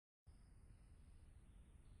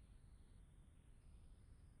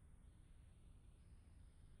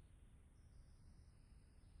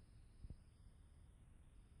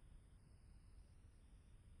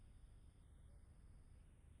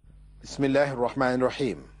Bismillahir Rahmanir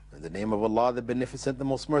Rahim. In the name of Allah, the Beneficent, the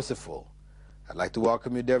Most Merciful. I'd like to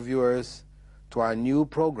welcome you, dear viewers, to our new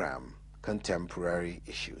program, Contemporary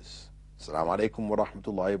Issues. Assalamu alaikum wa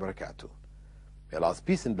rahmatullahi wa barakatuh. May Allah's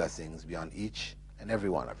peace and blessings be on each and every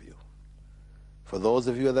one of you. For those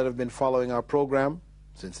of you that have been following our program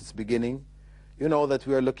since its beginning, you know that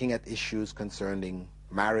we are looking at issues concerning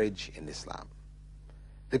marriage in Islam.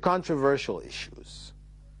 The controversial issues,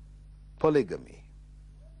 polygamy,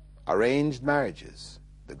 arranged marriages,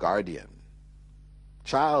 the guardian,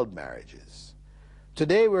 child marriages.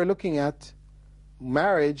 Today we're looking at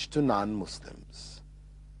marriage to non-Muslims,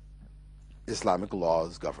 Islamic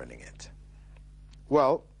laws governing it.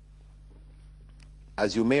 Well,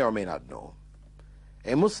 as you may or may not know,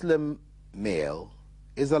 a Muslim male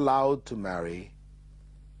is allowed to marry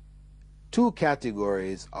two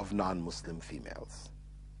categories of non-Muslim females,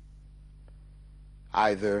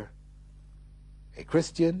 either a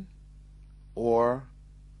Christian or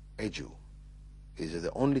a Jew. These are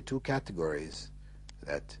the only two categories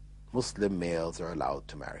that Muslim males are allowed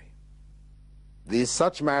to marry.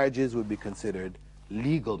 Such marriages would be considered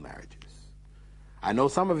legal marriages. I know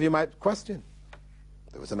some of you might question.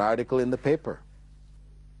 There was an article in the paper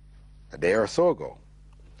a day or so ago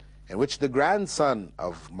in which the grandson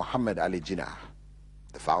of Muhammad Ali Jinnah,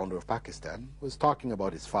 the founder of Pakistan, was talking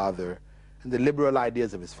about his father and the liberal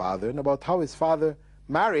ideas of his father, and about how his father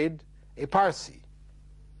married a Parsi,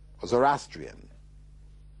 a Zoroastrian.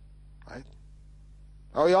 Right?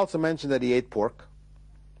 Oh, he also mentioned that he ate pork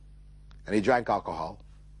and he drank alcohol.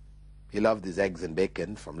 He loved his eggs and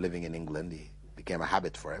bacon from living in England. It became a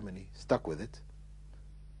habit for him and he stuck with it.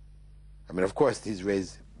 I mean, of course, he's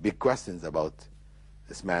raised big questions about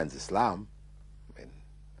this man's Islam.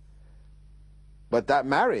 But that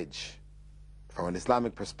marriage, from an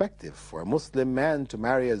Islamic perspective, for a Muslim man to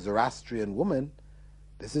marry a Zoroastrian woman,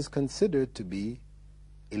 this is considered to be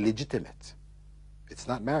illegitimate. It's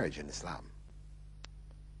not marriage in Islam.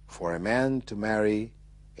 For a man to marry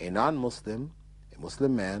a non-Muslim, a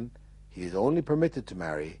Muslim man, he is only permitted to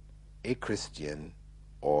marry a Christian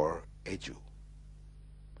or a Jew.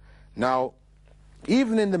 Now,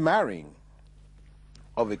 even in the marrying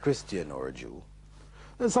of a Christian or a Jew,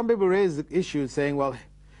 some people raise the issue saying, well,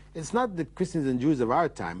 it's not the Christians and Jews of our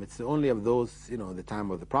time, it's only of those, the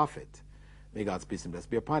time of the Prophet. May God's peace and blessings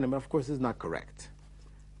be upon him. And of course, it's not correct.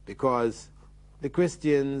 Because the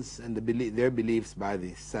Christians and their beliefs by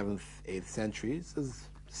the 7th, 8th centuries is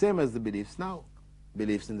the same as the beliefs now.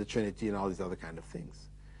 Beliefs in the Trinity and all these other kind of things.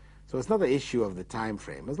 So it's not an issue of the time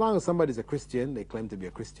frame. As long as somebody's a Christian, they claim to be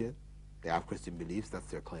a Christian, they have Christian beliefs, that's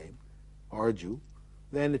their claim, or a Jew,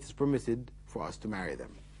 then it is permitted for us to marry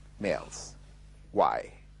them, males.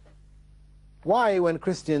 Why? Why, when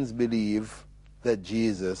Christians believe that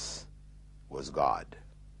Jesus was God,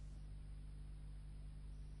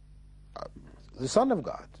 the Son of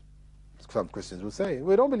God? Some Christians will say,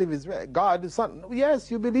 we don't believe he's God, the Son.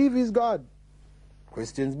 Yes, you believe he's God.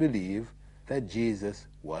 Christians believe that Jesus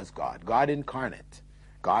was God, God incarnate.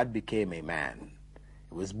 God became a man.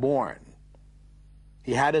 He was born.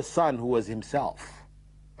 He had a son who was himself.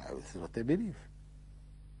 This is what they believe.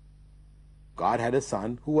 God had a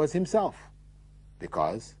son who was himself,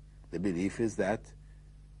 because the belief is that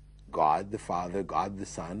God the Father, God the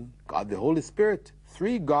Son, God the Holy Spirit,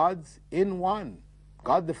 three gods in one.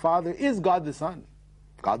 God the Father is God the Son.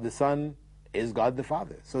 God the Son is God the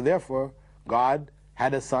Father. So therefore, God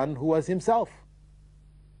had a son who was himself.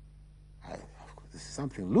 This is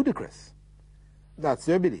something ludicrous. That's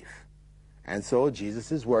their belief. And so Jesus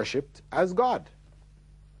is worshipped as God.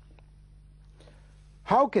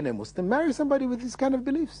 How can a Muslim marry somebody with these kind of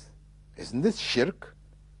beliefs? Isn't this shirk?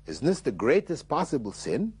 Isn't this the greatest possible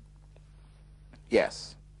sin?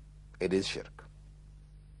 Yes, it is shirk.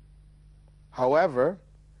 However,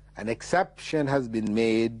 an exception has been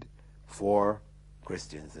made for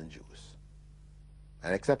Christians and Jews.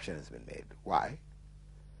 An exception has been made. Why?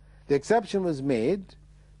 The exception was made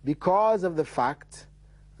because of the fact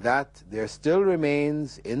that there still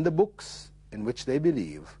remains in the books in which they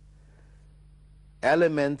believe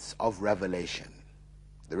elements of revelation.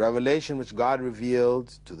 The revelation which God revealed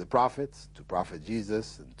to the prophets, to Prophet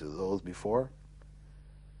Jesus and to those before,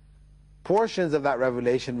 portions of that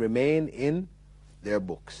revelation remain in their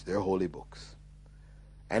books, their holy books.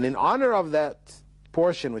 And in honor of that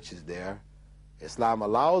portion which is there, Islam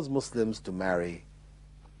allows Muslims to marry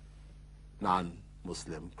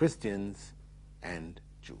non-Muslim Christians and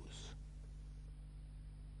Jews.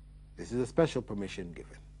 This is a special permission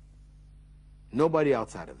given. Nobody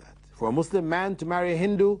outside of that. For a Muslim man to marry a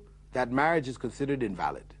Hindu, that marriage is considered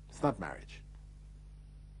invalid. It's not marriage.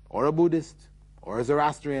 Or a Buddhist, or a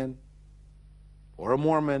Zoroastrian, or a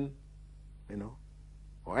Mormon,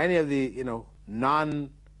 or any of the,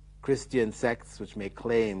 non-Christian sects which may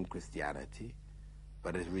claim Christianity,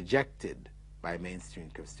 but is rejected by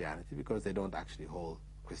mainstream Christianity because they don't actually hold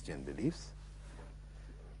Christian beliefs.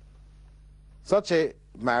 Such a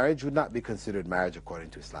marriage would not be considered marriage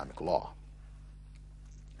according to Islamic law.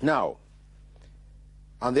 Now,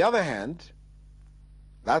 on the other hand,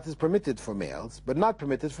 that is permitted for males, but not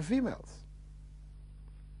permitted for females.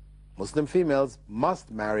 Muslim females must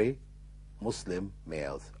marry Muslim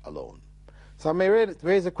males alone. So I may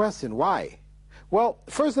raise a question, why? Well,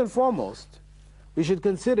 first and foremost, we should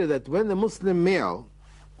consider that when the Muslim male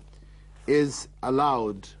is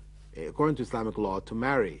allowed, according to Islamic law, to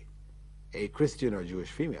marry a Christian or Jewish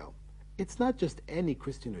female, it's not just any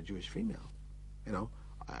Christian or Jewish female.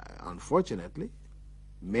 Unfortunately,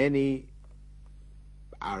 many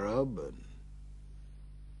Arab and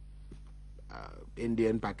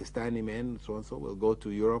Indian, Pakistani men, so and so, will go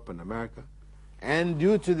to Europe and America, and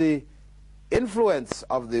due to the influence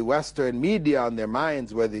of the Western media on their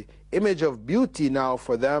minds, where the image of beauty now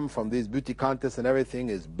for them from these beauty contests and everything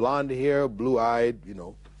is blonde hair, blue-eyed,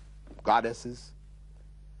 goddesses.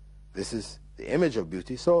 This is the image of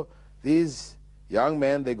beauty. So these young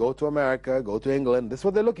men, they go to America, go to England. This is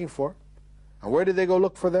what they're looking for. And where do they go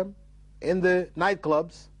look for them? In the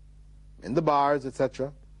nightclubs, in the bars,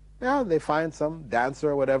 etc. Yeah, they find some dancer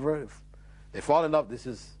or whatever. If they fall in love, this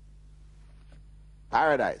is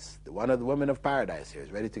paradise. One of the women of paradise here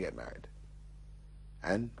is ready to get married.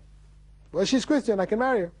 And, well, she's Christian, I can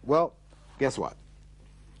marry her. Well, guess what?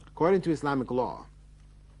 According to Islamic law,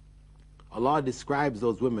 Allah describes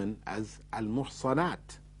those women as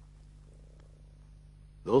al-muhsanat.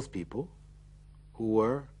 Those people who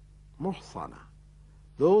were muhsana.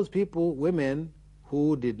 Those people, women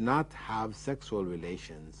who did not have sexual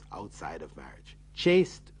relations outside of marriage.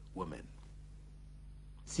 Chaste women.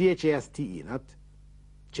 C-H-A-S-T-E, not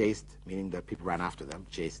chaste, meaning that people ran after them,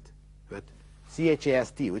 chaste, but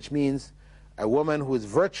C-H-A-S-T, which means a woman who is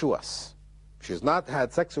virtuous. She has not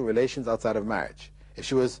had sexual relations outside of marriage. If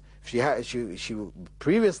she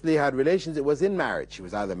previously had relations, it was in marriage. She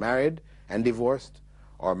was either married and divorced,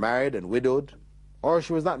 or married and widowed, or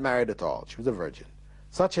she was not married at all. She was a virgin.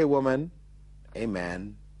 Such a woman, a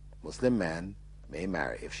man, Muslim man, may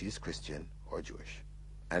marry if she's Christian or Jewish.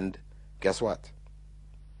 And guess what?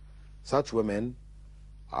 Such women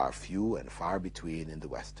are few and far between in the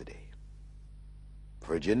West today.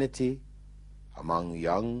 Virginity among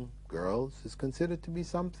young girls is considered to be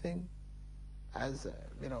something as,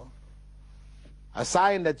 a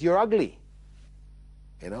sign that you're ugly.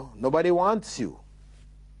 Nobody wants you.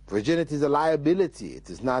 Virginity is a liability. It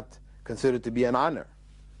is not considered to be an honor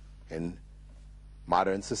in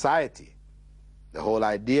modern society. The whole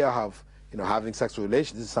idea of, having sexual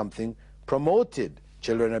relations is something promoted.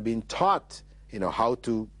 Children are being taught, how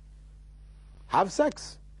to have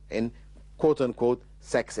sex in quote-unquote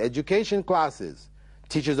sex education classes.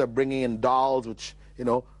 Teachers are bringing in dolls which,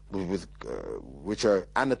 which are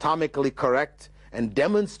anatomically correct and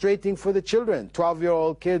demonstrating for the children,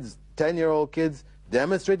 12-year-old kids, 10-year-old kids,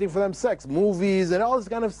 demonstrating for them sex, movies and all this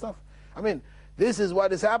kind of stuff. I mean, this is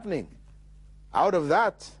what is happening. Out of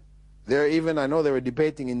that, I know they were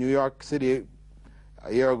debating in New York City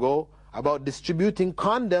a year ago about distributing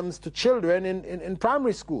condoms to children in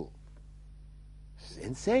primary school. This is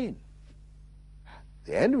insane.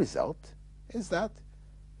 The end result is that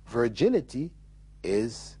virginity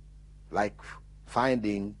is like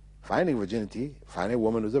finding virginity, finding a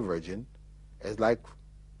woman who's a virgin, is like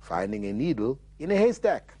finding a needle in a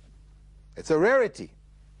haystack. It's a rarity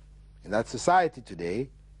in that society today,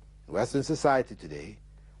 Western society today,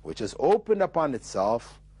 which has opened upon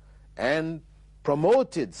itself and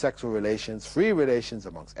promoted sexual relations, free relations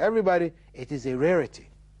amongst everybody. It is a rarity.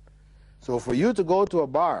 So for you to go to a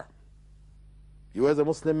bar, you as a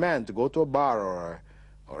Muslim man, to go to a bar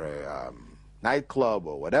or a nightclub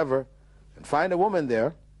or whatever, and find a woman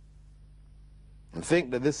there, and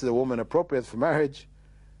think that this is a woman appropriate for marriage,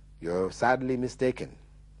 you're sadly mistaken.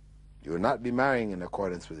 You will not be marrying in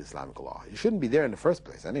accordance with Islamic law. You shouldn't be there in the first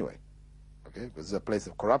place anyway, okay? Because it's a place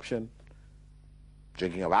of corruption,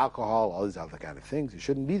 drinking of alcohol, all these other kind of things. You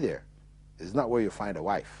shouldn't be there. This is not where you find a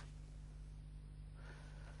wife.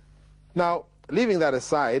 Now, leaving that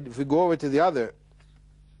aside, if we go over to the other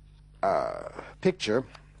picture,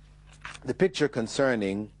 the picture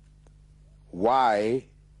concerning why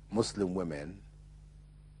Muslim women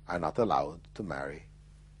are not allowed to marry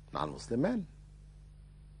non-Muslim men.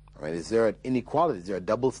 I mean, is there an inequality? Is there a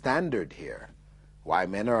double standard here? Why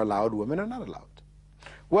men are allowed, women are not allowed?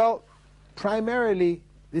 Well, primarily,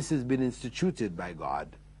 this has been instituted by God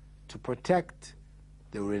to protect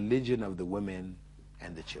the religion of the women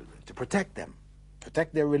and the children, to protect them,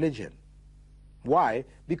 protect their religion. Why?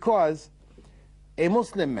 Because a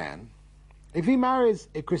Muslim man, if he marries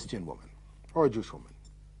a Christian woman or a Jewish woman,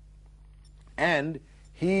 and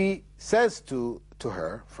he says to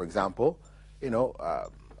her, for example,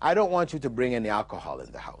 I don't want you to bring any alcohol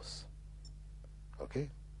in the house. Okay?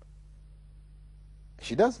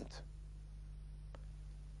 She doesn't.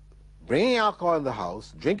 Bringing alcohol in the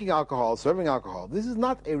house, drinking alcohol, serving alcohol, this is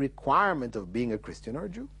not a requirement of being a Christian or a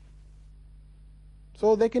Jew.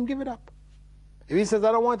 So they can give it up. If he says,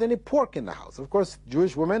 I don't want any pork in the house, of course,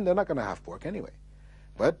 Jewish women, they're not going to have pork anyway.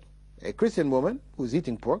 But a Christian woman who's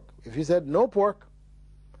eating pork, if he said no pork,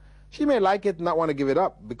 she may like it and not want to give it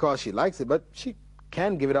up because she likes it, but she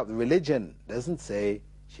can give it up. The religion doesn't say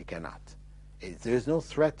she cannot. There's no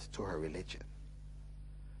threat to her religion.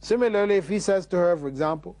 Similarly, if he says to her, for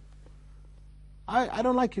example, I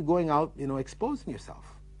don't like you going out, exposing yourself,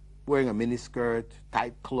 wearing a miniskirt,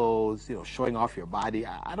 tight clothes, showing off your body.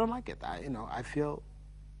 I don't like it. I feel,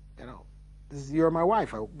 you're my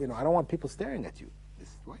wife. I don't want people staring at you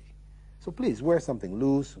this way. So please wear something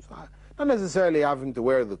loose. Not necessarily having to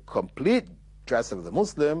wear the complete dress of the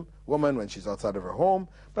Muslim woman when she's outside of her home,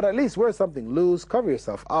 but at least wear something loose, cover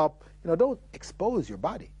yourself up. Don't expose your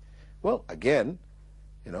body. Well, again,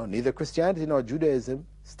 neither Christianity nor Judaism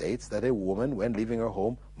states that a woman, when leaving her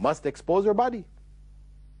home, must expose her body.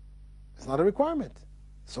 It's not a requirement.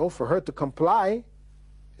 So for her to comply,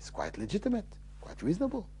 it's quite legitimate, quite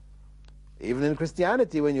reasonable. Even in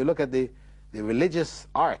Christianity, when you look at the religious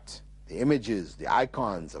art, the images, the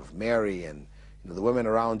icons of Mary and the women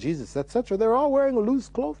around Jesus, etc., they're all wearing loose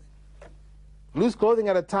clothing. Loose clothing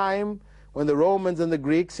at a time when the Romans and the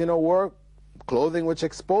Greeks, wore clothing which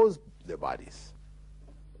exposed their bodies.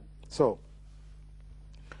 So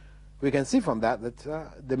we can see from that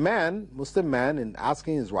the man, Muslim man, in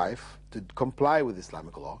asking his wife to comply with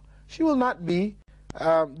Islamic law, she will not be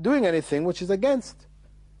doing anything which is against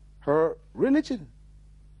her religion.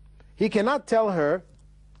 He cannot tell her,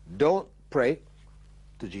 don't pray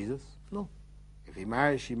to Jesus. No. If he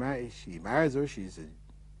marries her, she's a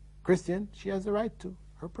Christian, she has the right to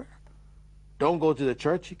her prayer. Don't go to the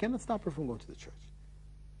church. He cannot stop her from going to the church.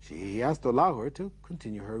 He has to allow her to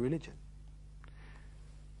continue her religion.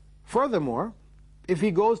 Furthermore, if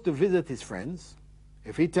he goes to visit his friends,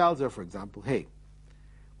 if he tells her, for example, hey,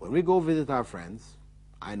 when we go visit our friends,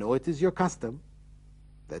 I know it is your custom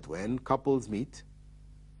that when couples meet,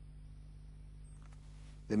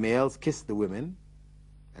 the males kiss the women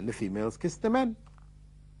and the females kiss the men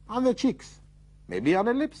on their cheeks, maybe on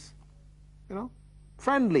their lips,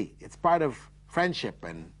 friendly. It's part of friendship,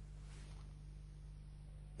 and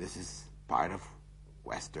this is part of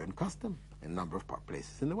Western custom in a number of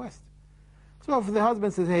places in the West. So if the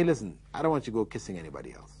husband says, hey, listen, I don't want you to go kissing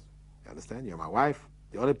anybody else. You understand? You're my wife.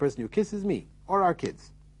 The only person you kiss is me or our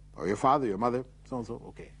kids or your father, your mother, so-and-so,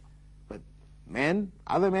 okay. But men,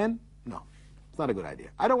 other men, no. It's not a good idea.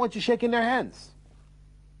 I don't want you shaking their hands.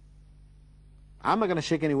 I'm not going to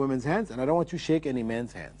shake any women's hands, and I don't want you to shake any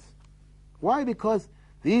men's hands. Why? Because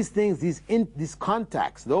these things, these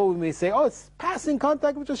contacts, though we may say, oh, it's passing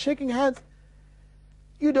contact, we're just shaking hands,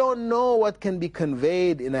 you don't know what can be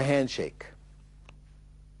conveyed in a handshake.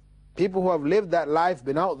 People who have lived that life,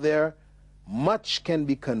 been out there, much can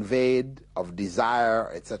be conveyed of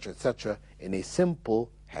desire, etc., in a simple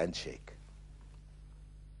handshake.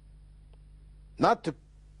 Not to,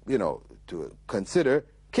 to consider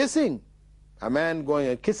kissing. A man going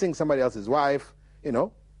and kissing somebody else's wife,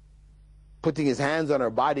 putting his hands on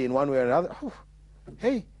her body in one way or another. Oh,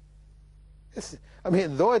 hey,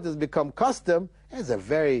 though it has become custom, it's a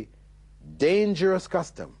very dangerous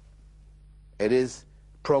custom. It is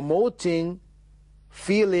promoting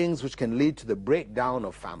feelings which can lead to the breakdown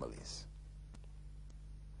of families.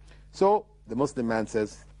 So the Muslim man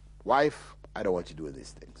says, wife, I don't want you doing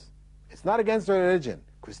these things. It's not against her religion.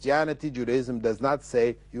 Christianity, Judaism does not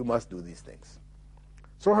say you must do these things.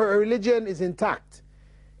 So her religion is intact.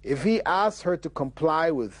 If he asks her to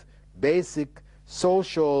comply with basic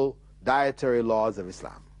social dietary laws of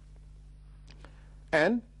Islam,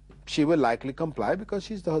 and she will likely comply because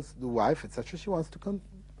she's the wife, etc., she wants to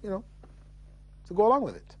to go along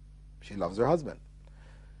with it. She loves her husband.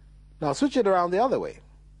 Now switch it around the other way.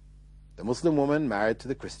 The Muslim woman married to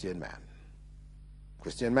the Christian man.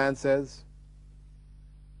 Christian man says,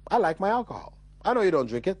 I like my alcohol. I know you don't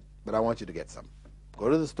drink it, but I want you to get some. Go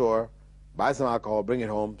to the store, buy some alcohol, bring it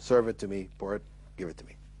home, serve it to me, pour it, give it to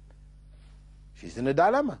me. She's in a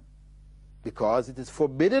dilemma because it is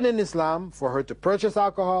forbidden in Islam for her to purchase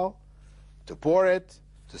alcohol, to pour it,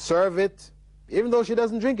 to serve it, even though she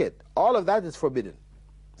doesn't drink it. All of that is forbidden.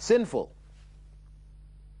 sinful.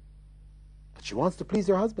 But she wants to please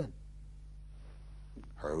her husband.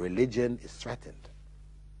 Her religion is threatened.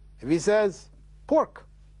 If he says, pork,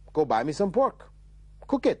 go buy me some pork.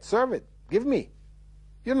 Cook it, serve it, give me.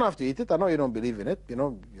 You don't have to eat it. I know you don't believe in it. You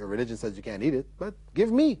know, your religion says you can't eat it, but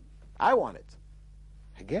give me. I want it.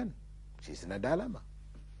 Again, she's in a dilemma.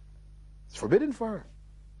 It's forbidden for her.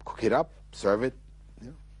 Cook it up, serve it,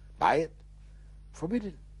 buy it.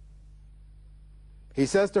 Forbidden. He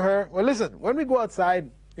says to her, well, listen, when we go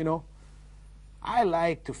outside, I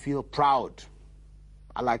like to feel proud.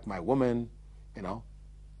 I like my woman,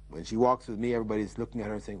 when she walks with me, everybody's looking at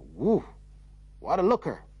her and saying, woo, what a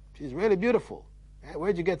looker. She's really beautiful. Hey,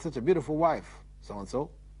 where'd you get such a beautiful wife? So-and-so.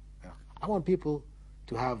 I want people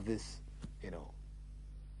to have this,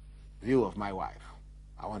 view of my wife.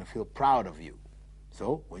 I want to feel proud of you.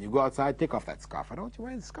 So when you go outside, take off that scarf. I don't want you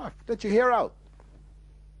wearing the scarf. Let your hair out.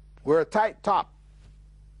 Wear a tight top.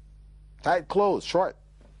 Tight clothes, short.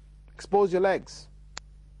 Expose your legs.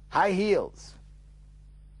 High heels.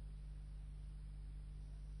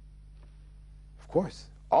 Of course,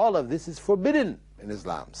 all of this is forbidden in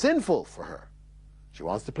Islam. Sinful for her. She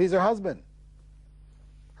wants to please her husband.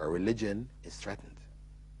 Her religion is threatened.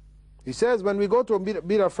 He says when we go to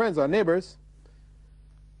meet our friends, our neighbors,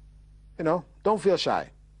 don't feel shy.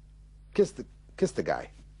 Kiss the guy.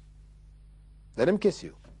 Let him kiss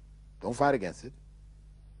you. Don't fight against it.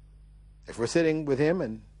 If we're sitting with him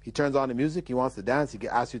and he turns on the music, he wants to dance, he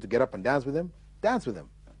asks you to get up and dance with him, dance with him.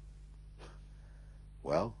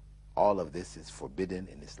 Well, all of this is forbidden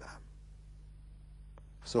in Islam.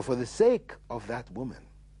 So for the sake of that woman,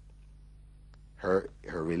 her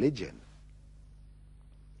religion,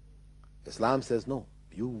 Islam says, no,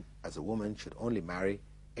 you as a woman should only marry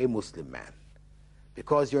a Muslim man.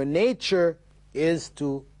 Because your nature is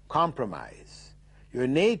to compromise. Your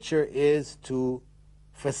nature is to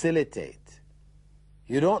facilitate.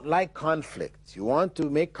 You don't like conflict. You want to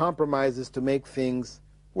make compromises to make things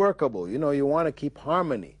workable. You want to keep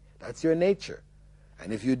harmony. That's your nature.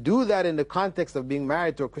 And if you do that in the context of being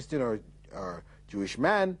married to a Christian or Jewish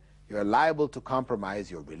man, you're liable to compromise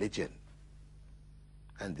your religion.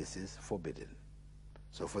 And this is forbidden.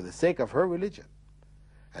 So for the sake of her religion,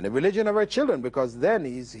 and the religion of her children, because then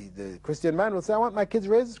the Christian man will say, I want my kids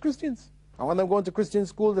raised as Christians. I want them going to Christian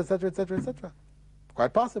schools, etc., etc., etc.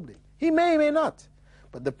 Quite possibly. He may not.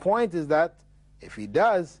 But the point is that if he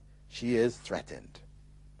does, she is threatened.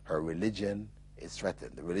 Her religion is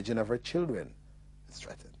threatened. The religion of her children is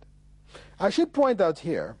threatened. I should point out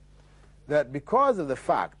here that because of the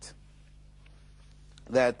fact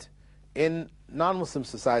that in non-Muslim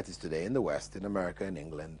societies today, in the West, in America, in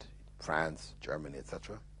England, France, Germany,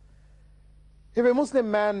 etc., if a Muslim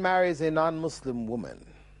man marries a non-Muslim woman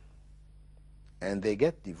and they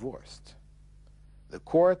get divorced, the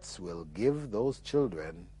courts will give those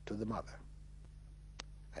children to the mother.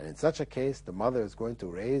 And in such a case, the mother is going to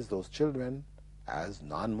raise those children as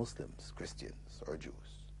non-Muslims, Christians or Jews.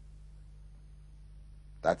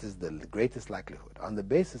 That is the greatest likelihood. On the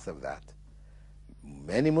basis of that,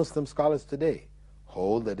 many Muslim scholars today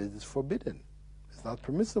hold that it is forbidden. It's not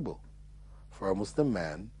permissible for a Muslim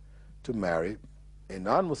man to marry a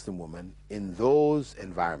non-Muslim woman in those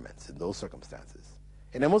environments, in those circumstances.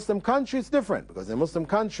 In a Muslim country, it's different, because in a Muslim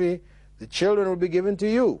country, the children will be given to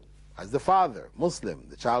you as the father, Muslim.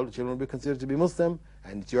 The children will be considered to be Muslim,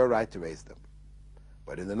 and it's your right to raise them.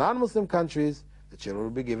 But in the non-Muslim countries, the children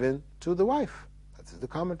will be given to the wife. That's the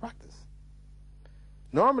common practice.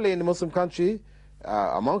 Normally, in the Muslim country,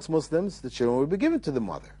 amongst Muslims, the children will be given to the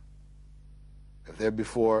mother. If they're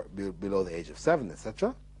below the age of 7,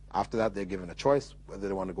 etc. After that, they're given a choice whether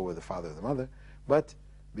they want to go with the father or the mother. But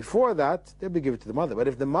before that, they'll be given to the mother. But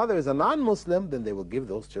if the mother is a non-Muslim, then they will give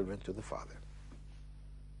those children to the father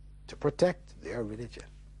to protect their religion.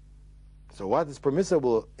 So what is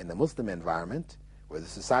permissible in the Muslim environment, where the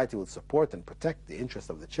society will support and protect the interests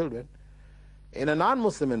of the children, in a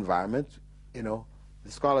non-Muslim environment, a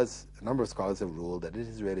number of scholars have ruled that it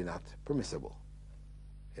is really not permissible.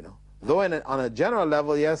 Though on a general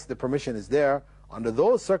level, yes, the permission is there, under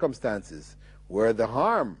those circumstances where the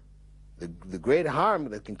harm, the great harm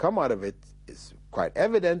that can come out of it is quite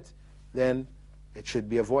evident, then it should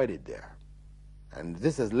be avoided there. And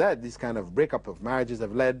this has led, these kind of breakup of marriages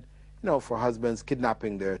have led, for husbands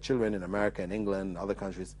kidnapping their children in America and England and other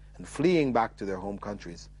countries and fleeing back to their home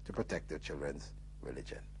countries to protect their children's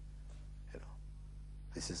religion.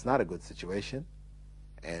 This is not a good situation,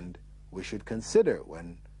 and we should consider,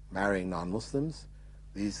 when marrying non-Muslims,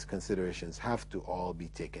 these considerations have to all be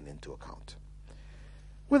taken into account.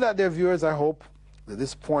 With that, dear viewers, I hope that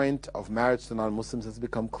this point of marriage to non-Muslims has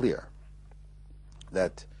become clear.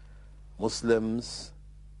 that Muslim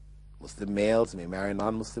males may marry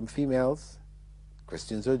non-Muslim females,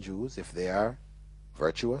 Christians or Jews, if they are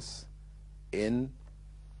virtuous in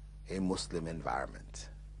a Muslim environment.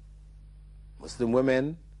 Muslim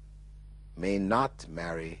women may not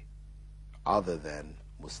marry other than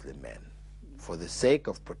Muslim men for the sake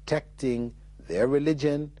of protecting their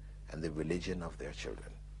religion and the religion of their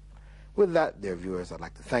children. With that, dear viewers, I'd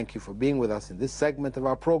like to thank you for being with us in this segment of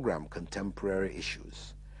our program, Contemporary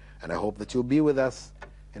Issues. And I hope that you'll be with us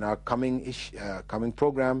in our coming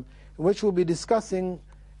program, in which we'll be discussing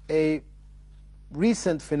a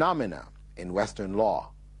recent phenomena in Western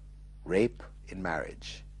law, rape in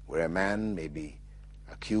marriage, where a man may be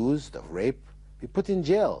accused of rape, be put in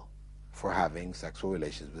jail for having sexual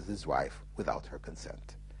relations with his wife without her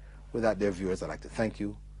consent. With that, dear viewers, I'd like to thank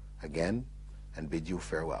you again and bid you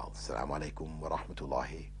farewell. Assalamu alaikum wa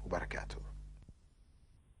rahmatullahi wa barakatuh.